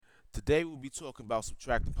Today we'll be talking about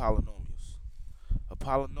subtracting polynomials. A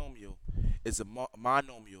polynomial is a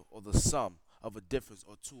monomial or the sum of a difference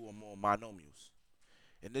or two or more monomials.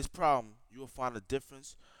 In this problem, you will find the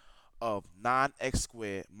difference of 9x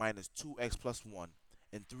squared minus 2x plus 1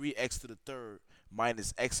 and 3x to the third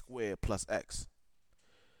minus x squared plus x.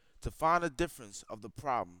 To find the difference of the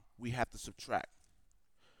problem, we have to subtract.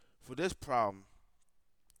 For this problem,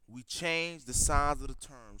 we change the signs of the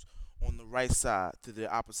terms on the right side to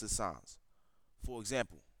their opposite signs. For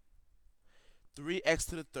example, 3x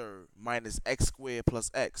to the third minus x squared plus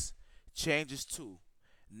x changes to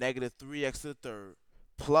negative 3x to the third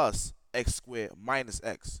plus x squared minus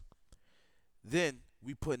x. Then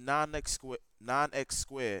we put 9x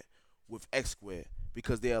squared with x squared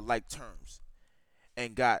because they are like terms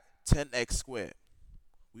and got 10x squared.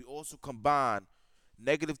 We also combine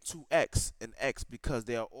negative 2x and x because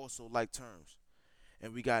they are also like terms,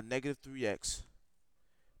 and we got negative 3x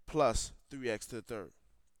plus 3x to the third.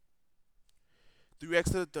 3x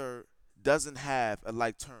to the third doesn't have a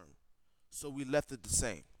like term, so we left it the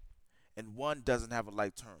same. And 1 doesn't have a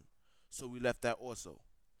like term, so we left that also.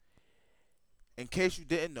 In case you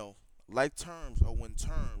didn't know, like terms are when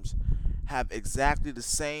terms have exactly the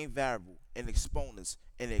same variable and exponents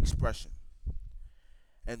in the expression.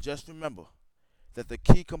 And just remember that the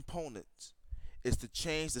key component is to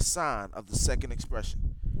change the sign of the second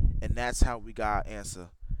expression, and that's how we got our answer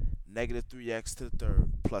negative 3x to the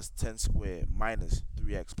third plus 10 squared minus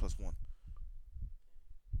 3x plus 1.